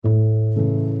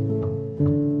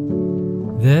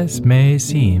This may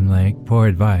seem like poor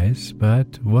advice,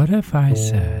 but what if I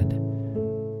said,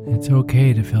 it's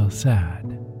okay to feel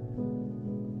sad?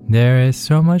 There is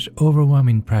so much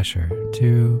overwhelming pressure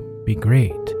to be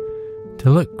great, to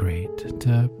look great,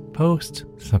 to post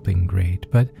something great,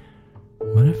 but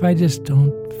what if I just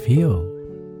don't feel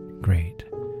great?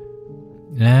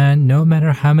 And no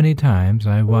matter how many times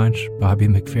I watch Bobby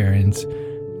McFerrin's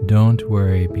Don't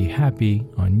Worry, Be Happy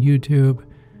on YouTube,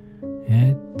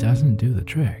 it doesn't do the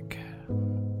trick.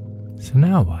 So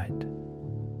now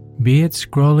what? Be it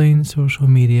scrolling social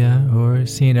media or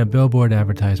seeing a billboard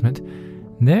advertisement,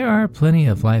 there are plenty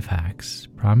of life hacks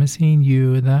promising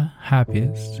you the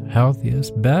happiest,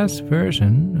 healthiest, best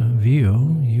version of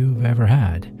you've ever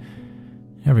had.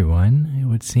 Everyone, it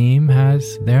would seem,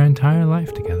 has their entire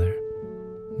life together.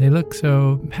 They look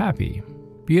so happy,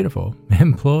 beautiful,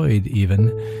 employed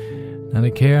even, not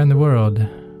a care in the world.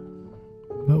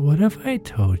 But what if I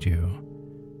told you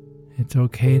it's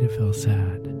okay to feel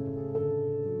sad?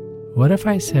 What if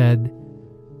I said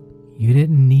you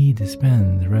didn't need to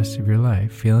spend the rest of your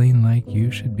life feeling like you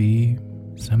should be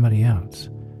somebody else?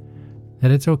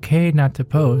 That it's okay not to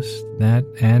post that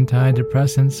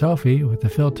antidepressant selfie with a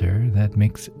filter that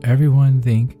makes everyone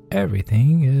think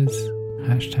everything is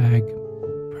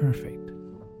 #perfect.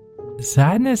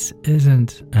 Sadness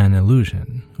isn't an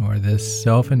illusion or this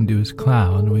self-induced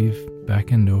cloud we've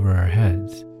beckoned over our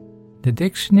heads. The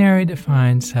dictionary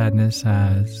defines sadness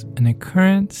as an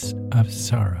occurrence of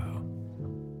sorrow.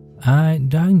 I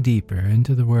dug deeper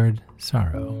into the word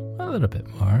sorrow a little bit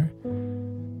more.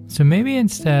 So maybe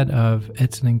instead of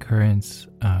it's an occurrence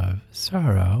of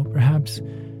sorrow, perhaps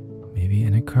maybe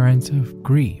an occurrence of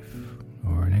grief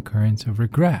or an occurrence of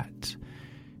regret.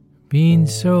 Being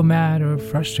so mad or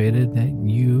frustrated that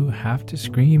you have to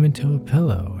scream into a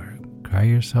pillow or cry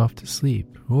yourself to sleep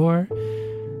or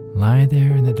lie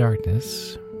there in the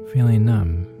darkness feeling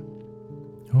numb.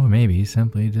 Or maybe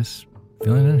simply just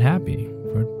feeling unhappy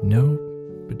for no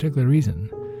particular reason.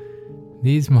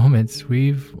 These moments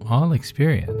we've all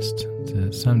experienced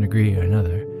to some degree or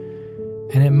another,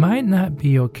 and it might not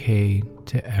be okay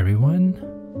to everyone,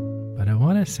 but I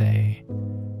want to say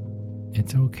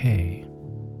it's okay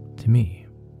to me.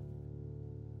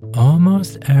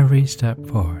 Almost every step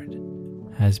forward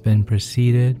has been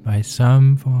preceded by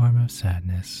some form of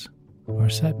sadness or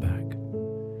setback.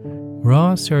 We're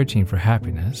all searching for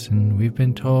happiness, and we've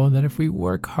been told that if we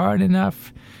work hard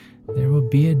enough, there will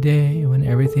be a day when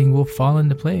everything will fall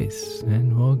into place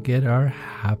and we'll get our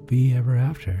happy ever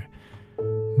after.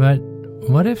 But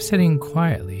what if sitting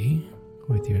quietly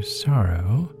with your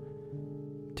sorrow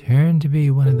turned to be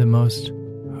one of the most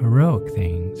heroic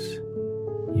things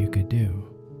you could do?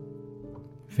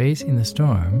 Facing the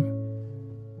storm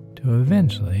to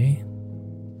eventually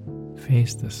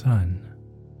face the sun.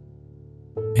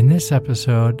 In this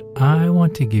episode, I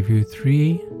want to give you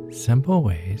 3 simple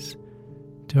ways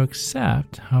to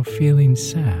accept how feeling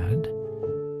sad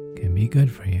can be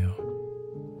good for you.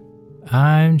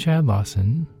 I'm Chad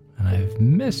Lawson, and I've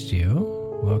missed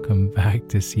you. Welcome back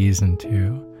to Season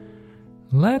 2.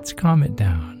 Let's calm it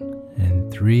down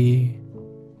in 3,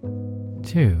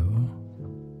 2,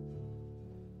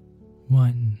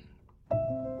 1.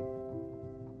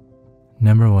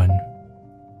 Number 1.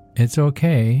 It's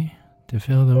okay to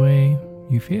feel the way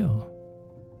you feel.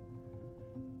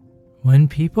 When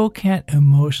people can't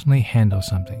emotionally handle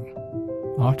something,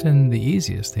 often the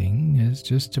easiest thing is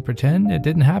just to pretend it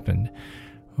didn't happen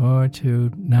or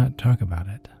to not talk about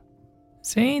it.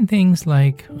 Saying things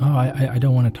like, I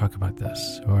don't want to talk about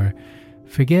this, or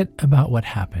forget about what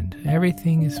happened,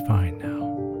 everything is fine now.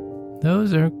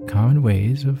 Those are common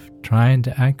ways of trying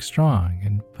to act strong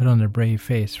and put on a brave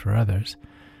face for others.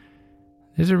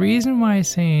 There's a reason why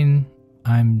saying,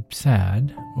 I'm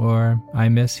sad, or I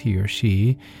miss he or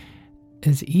she,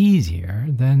 is easier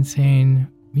than saying,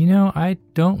 I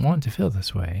don't want to feel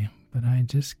this way, but I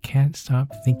just can't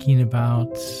stop thinking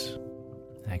about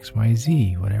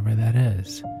XYZ, whatever that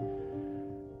is.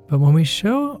 But when we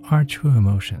show our true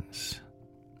emotions,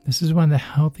 this is one of the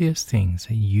healthiest things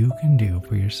that you can do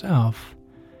for yourself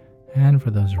and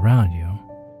for those around you.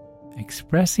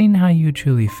 Expressing how you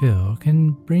truly feel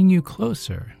can bring you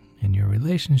closer in your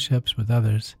relationships with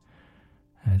others,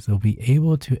 as they'll be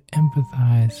able to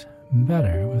empathize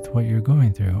better with what you're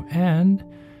going through and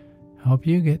help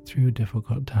you get through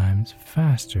difficult times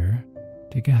faster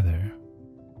together.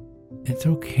 It's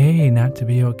okay not to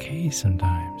be okay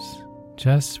sometimes.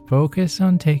 Just focus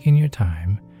on taking your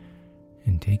time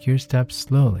and take your steps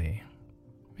slowly.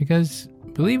 Because,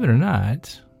 believe it or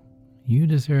not, you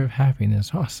deserve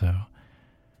happiness also.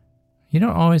 You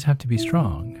don't always have to be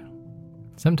strong.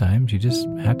 Sometimes you just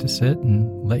have to sit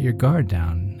and let your guard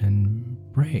down and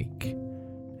break.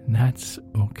 And that's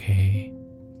okay,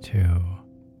 too.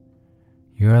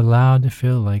 You're allowed to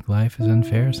feel like life is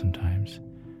unfair sometimes.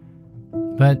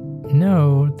 But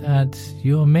know that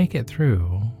you'll make it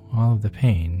through all of the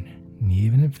pain,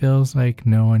 even if it feels like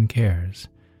no one cares.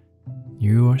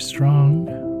 You are strong,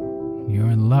 you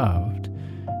are loved,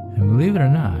 and believe it or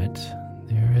not,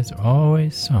 there is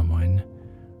always someone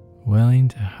willing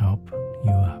to help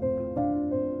you up.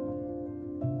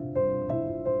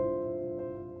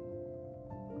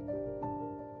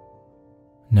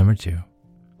 Number 2.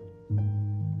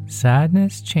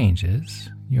 Sadness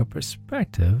changes your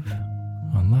perspective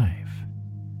on life.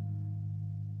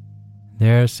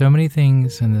 There are so many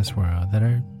things in this world that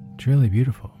are truly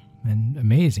beautiful and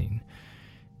amazing,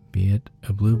 be it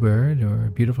a bluebird or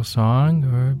a beautiful song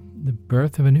or the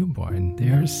birth of a newborn.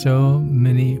 There are so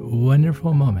many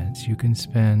wonderful moments you can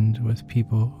spend with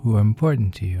people who are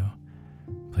important to you,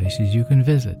 places you can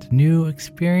visit, new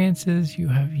experiences you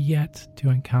have yet to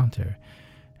encounter,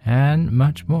 and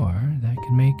much more that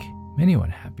can make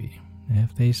anyone happy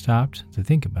if they stopped to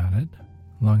think about it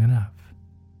long enough.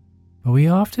 But we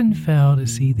often fail to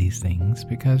see these things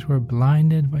because we're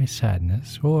blinded by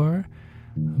sadness or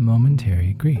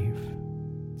momentary grief.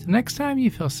 So next time you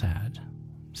feel sad,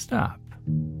 stop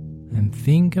and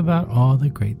think about all the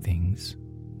great things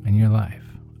in your life.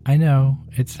 I know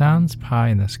it sounds pie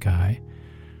in the sky,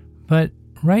 but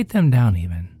write them down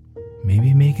even.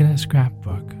 Maybe make it a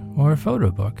scrapbook or a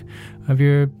photo book of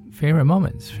your favorite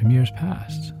moments from years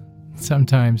past.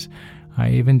 Sometimes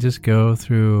I even just go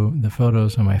through the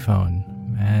photos on my phone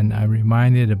and I'm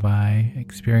reminded by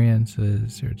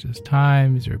experiences or just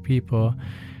times or people,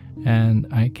 and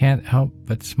I can't help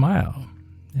but smile.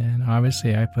 And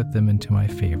obviously I put them into my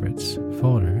favorites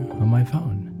folder on my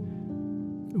phone.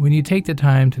 When you take the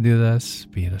time to do this,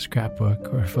 be it a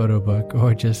scrapbook or a photo book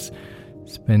or just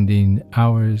spending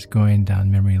hours going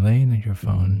down memory lane on your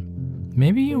phone,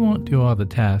 maybe you won't do all the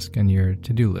tasks on your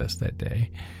to-do list that day,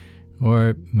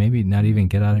 or maybe not even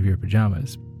get out of your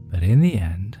pajamas. But in the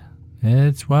end,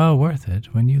 it's well worth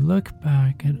it when you look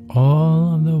back at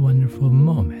all of the wonderful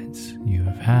moments you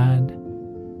have had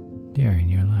during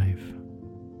your life.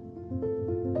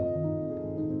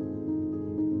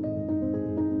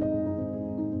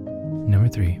 Number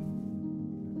 3.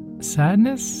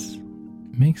 Sadness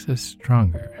makes us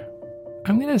stronger.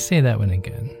 I'm going to say that one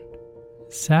again.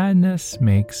 Sadness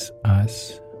makes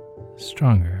us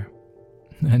stronger.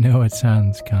 I know it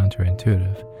sounds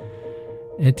counterintuitive.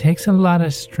 It takes a lot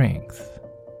of strength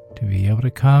to be able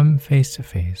to come face to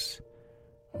face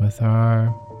with our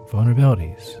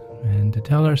vulnerabilities and to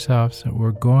tell ourselves that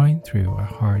we're going through a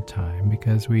hard time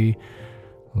because we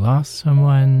lost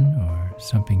someone or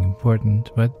something important.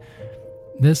 But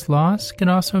this loss can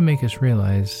also make us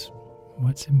realize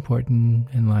what's important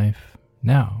in life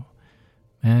now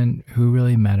and who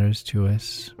really matters to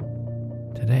us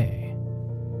today.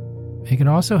 It can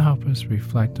also help us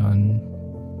reflect on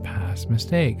past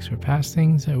mistakes or past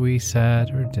things that we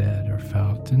said or did or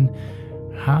felt and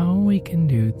how we can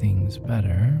do things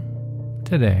better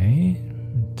today,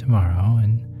 tomorrow,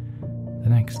 and the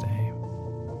next day.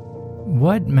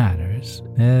 What matters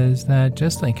is that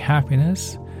just like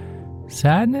happiness,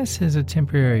 sadness is a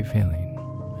temporary feeling,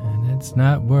 and it's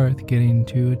not worth getting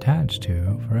too attached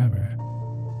to forever.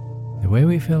 The way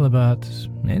we feel about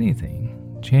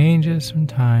anything changes from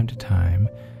time to time,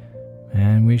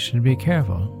 and we should be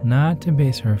careful not to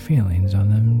base our feelings on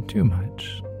them too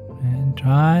much, and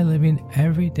try living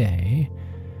every day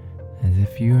as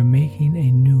if you are making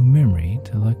a new memory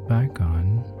to look back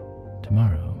on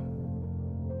tomorrow.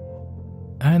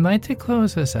 I'd like to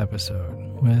close this episode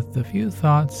with a few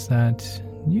thoughts that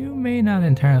you may not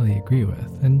entirely agree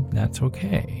with, and that's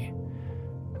okay.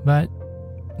 But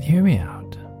hear me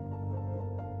out.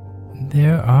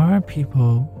 There are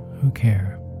people who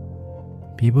care,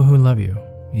 people who love you,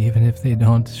 even if they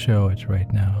don't show it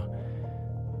right now.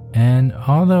 And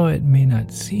although it may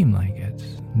not seem like it,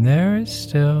 there is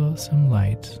still some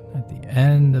light at the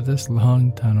end of this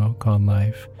long tunnel called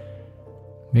life.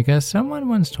 Because someone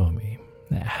once told me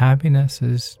that happiness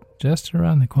is just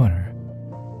around the corner,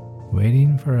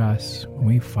 waiting for us when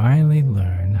we finally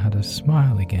learn how to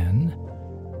smile again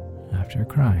after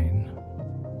crying.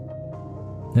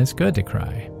 It's good to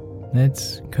cry.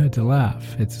 It's good to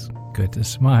laugh. It's good to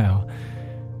smile.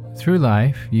 Through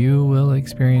life, you will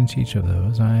experience each of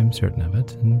those, I'm certain of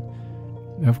it. And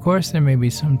of course, there may be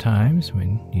some times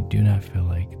when you do not feel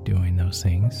like doing those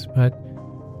things, but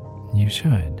you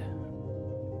should.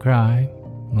 Cry,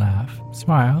 laugh,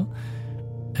 smile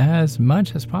as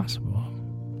much as possible.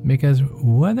 Because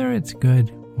whether it's good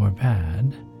or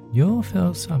bad, you'll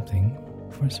feel something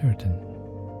for certain.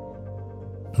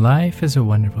 Life is a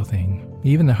wonderful thing,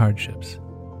 even the hardships.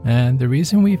 And the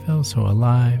reason we feel so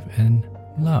alive and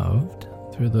loved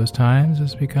through those times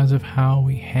is because of how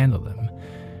we handle them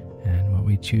and what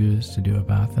we choose to do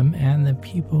about them and the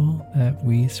people that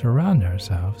we surround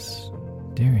ourselves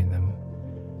during them.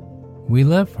 We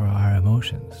live for our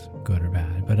emotions, good or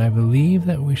bad, but I believe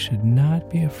that we should not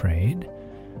be afraid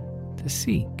to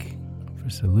seek for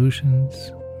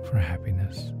solutions for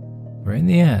happiness. For in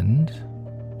the end,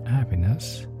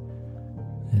 happiness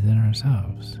is in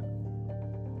ourselves.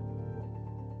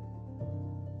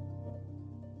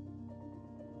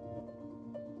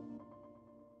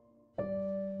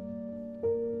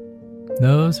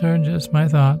 Those are just my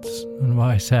thoughts on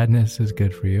why sadness is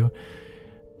good for you.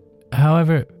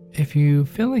 However, if you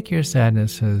feel like your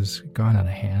sadness has gone out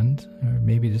of hand, or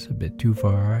maybe just a bit too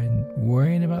far, and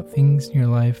worrying about things in your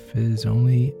life is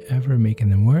only ever making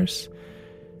them worse,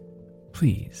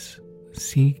 please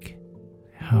seek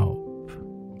help.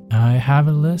 I have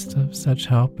a list of such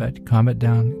help at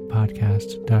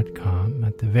calmitdownpodcast.com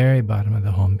at the very bottom of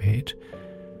the homepage.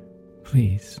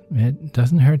 Please, it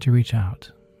doesn't hurt to reach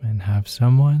out and have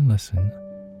someone listen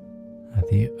at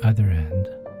the other end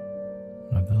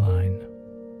of the line.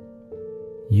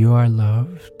 You are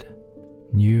loved,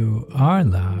 you are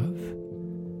love,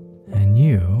 and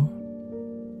you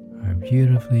are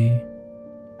beautifully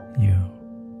you.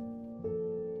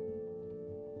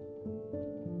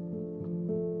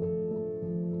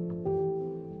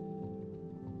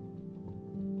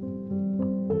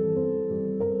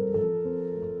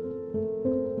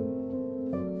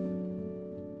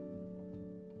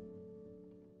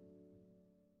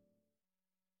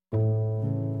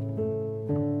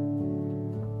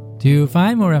 To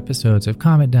find more episodes of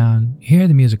Calm It Down, hear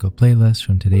the musical playlist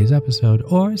from today's episode,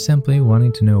 or simply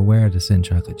wanting to know where to send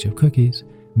chocolate chip cookies,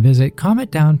 visit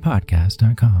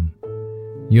calmitdownpodcast.com.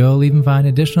 You'll even find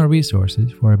additional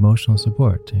resources for emotional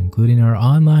support, including our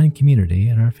online community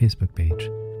and our Facebook page.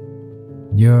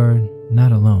 You're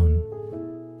not alone.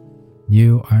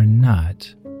 You are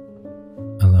not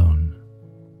alone.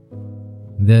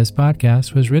 This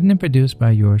podcast was written and produced by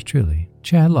yours truly,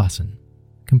 Chad Lawson,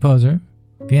 composer,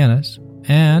 pianist,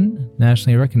 and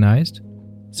nationally recognized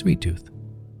Sweet Tooth.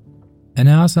 And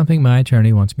now something my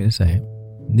attorney wants me to say.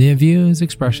 The views,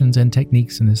 expressions, and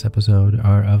techniques in this episode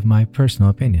are of my personal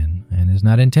opinion and is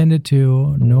not intended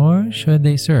to, nor should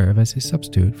they serve as a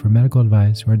substitute for medical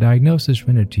advice or diagnosis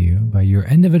rendered to you by your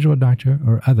individual doctor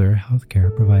or other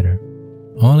healthcare provider.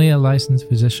 Only a licensed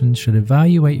physician should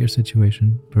evaluate your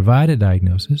situation, provide a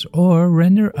diagnosis, or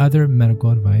render other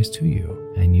medical advice to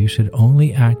you, and you should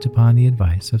only act upon the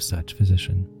advice of such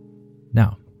physician.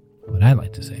 Now, what I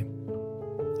like to say.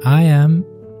 I am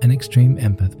an extreme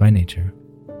empath by nature,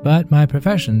 but my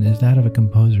profession is that of a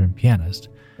composer and pianist,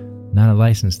 not a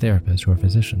licensed therapist or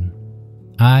physician.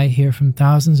 I hear from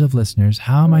thousands of listeners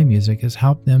how my music has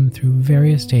helped them through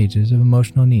various stages of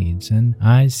emotional needs, and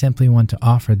I simply want to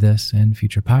offer this and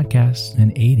future podcasts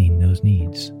in aiding those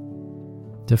needs.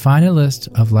 To find a list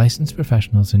of licensed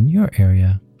professionals in your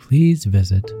area, please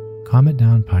visit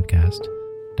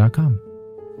calmitdownpodcast.com.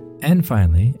 And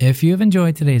finally, if you've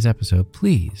enjoyed today's episode,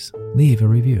 please leave a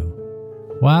review.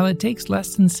 While it takes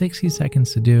less than 60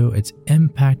 seconds to do, its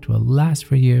impact will last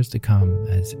for years to come,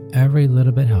 as every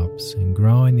little bit helps in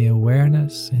growing the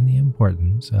awareness and the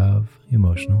importance of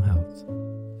emotional health.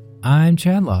 I'm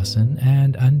Chad Lawson,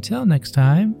 and until next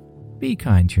time, be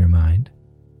kind to your mind